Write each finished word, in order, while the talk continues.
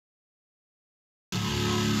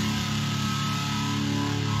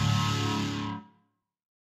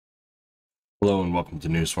Hello and welcome to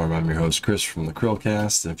Newsform. I'm your host Chris from the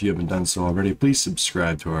CHRILLCAST, and if you haven't done so already, please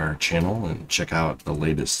subscribe to our channel and check out the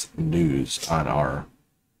latest news on our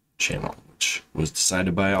channel, which was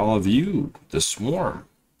decided by all of you, the swarm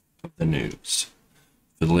of the news.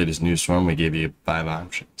 For the latest Newsform, we gave you 5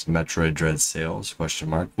 options. Metroid Dread sales, ?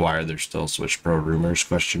 Why are there still Switch Pro rumors, ?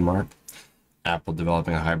 Apple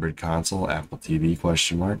developing a hybrid console, Apple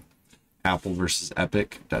TV, ? Apple versus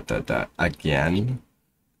Epic, ... again.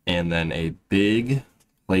 And then a big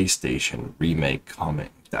PlayStation remake coming, ...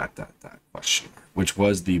 which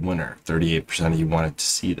was the winner. 38% of you wanted to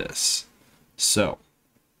see this. So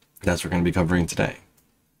that's what we're going to be covering today.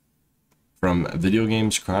 From Video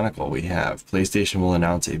Games Chronicle, we have PlayStation will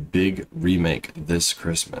announce a big remake this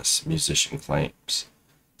Christmas, musician claims.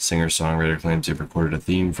 Singer-songwriter claims they've recorded a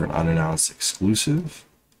theme for an unannounced exclusive.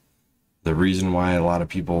 The reason why a lot of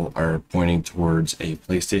people are pointing towards a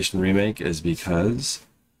PlayStation remake is because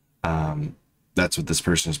that's what this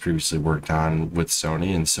person has previously worked on with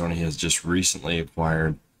Sony, and Sony has just recently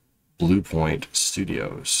acquired Bluepoint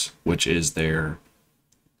Studios, which is their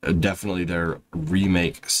definitely their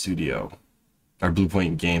remake studio, or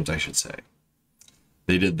Bluepoint Games, I should say.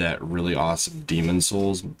 They did that really awesome Demon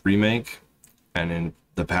Souls remake, and in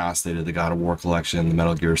the past they did the God of War collection, the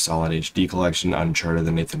Metal Gear Solid HD collection, Uncharted,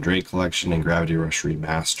 the Nathan Drake collection, and Gravity Rush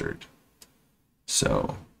Remastered.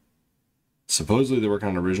 So supposedly they're working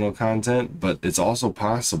on original content, but it's also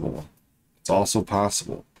possible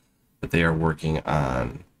that they are working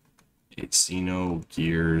on a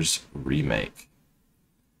Xenogears remake.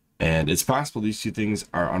 And it's possible these two things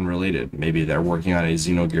are unrelated. Maybe they're working on a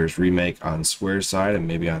Xenogears remake on Square's side, and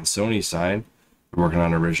maybe on Sony's side, they're working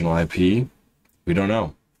on original IP. We don't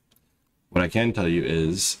know. What I can tell you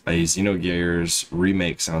is a Xenogears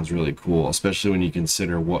remake sounds really cool, especially when you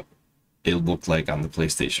consider what it looked like on the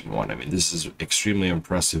PlayStation 1. I mean, this is extremely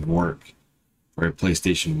impressive work for a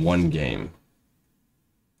PlayStation 1 game.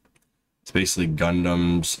 It's basically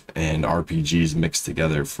Gundams and RPGs mixed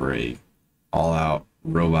together for a all-out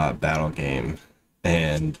robot battle game.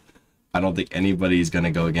 And I don't think anybody's going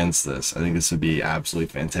to go against this. I think this would be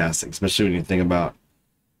absolutely fantastic, especially when you think about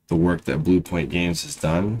the work that Bluepoint Games has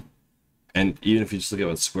done. And even if you just look at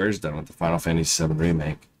what Square's done with the Final Fantasy VII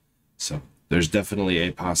Remake. So there's definitely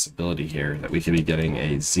a possibility here that we could be getting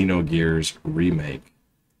a Xenogears remake,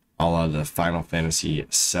 a la the Final Fantasy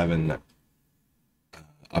VII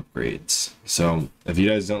upgrades. So if you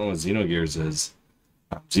guys don't know what Xenogears is,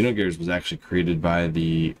 Xenogears was actually created by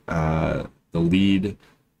the lead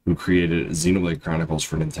who created Xenoblade Chronicles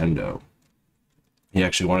for Nintendo. He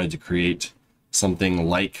actually wanted to create something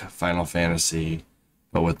like Final Fantasy,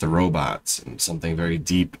 but with the robots, and something very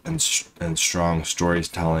deep and strong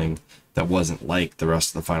storytelling that wasn't like the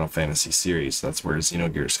rest of the Final Fantasy series. That's where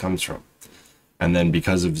Xenogears comes from. And then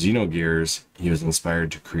because of Xenogears, he was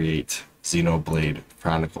inspired to create Xenoblade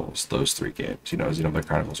Chronicles, those 3 games. You know, Xenoblade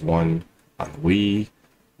Chronicles 1 on the Wii,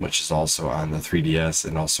 which is also on the 3DS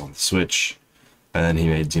and also on the Switch. And then he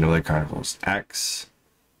made Xenoblade Chronicles X,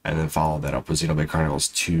 and then followed that up with Xenoblade Chronicles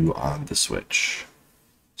 2 on the Switch.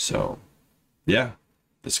 So, yeah,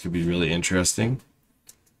 this could be really interesting.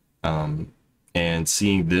 And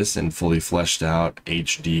seeing this in fully fleshed out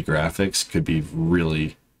HD graphics could be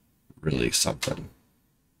really, really something.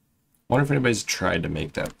 I wonder if anybody's tried to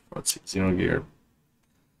make that. Let's see, Xenogears.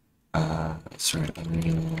 Sorry,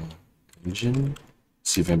 Unreal Engine.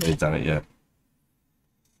 See if anybody's done it yet.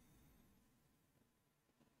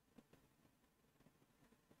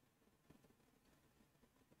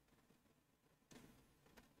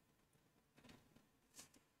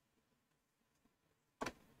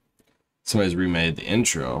 Somebody's remade the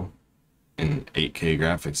intro in 8K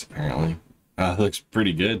graphics, apparently. It looks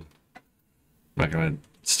pretty good. I'm not going to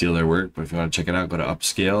steal their work, but if you want to check it out, go to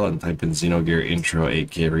Upscale and type in Xenogears Intro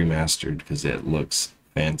 8K Remastered, because it looks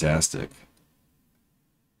fantastic.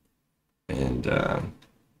 And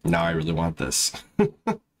now I really want this.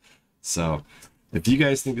 So, if you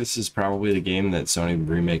guys think this is probably the game that Sony would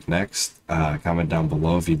remake next, comment down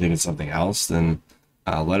below. If you think it's something else, then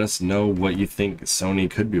let us know what you think Sony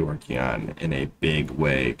could be working on in a big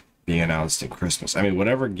way, being announced in Christmas. I mean,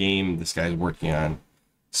 whatever game this guy's working on,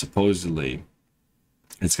 supposedly,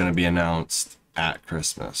 it's going to be announced at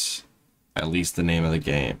Christmas. At least the name of the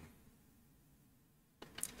game.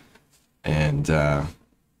 And,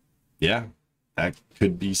 yeah, that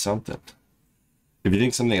could be something. If you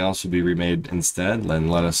think something else would be remade instead, then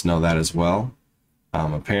let us know that as well.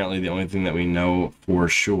 Apparently, the only thing that we know for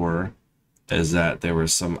sure is that there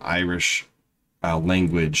was some Irish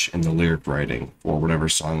language in the lyric writing for whatever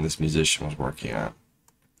song this musician was working on.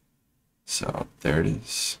 So there it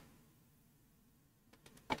is.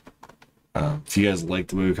 If you guys like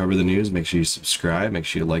the way we cover the news, make sure you subscribe, make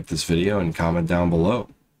sure you like this video, and comment down below.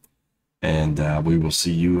 And we will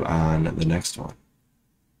see you on the next one.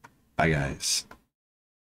 Bye, guys.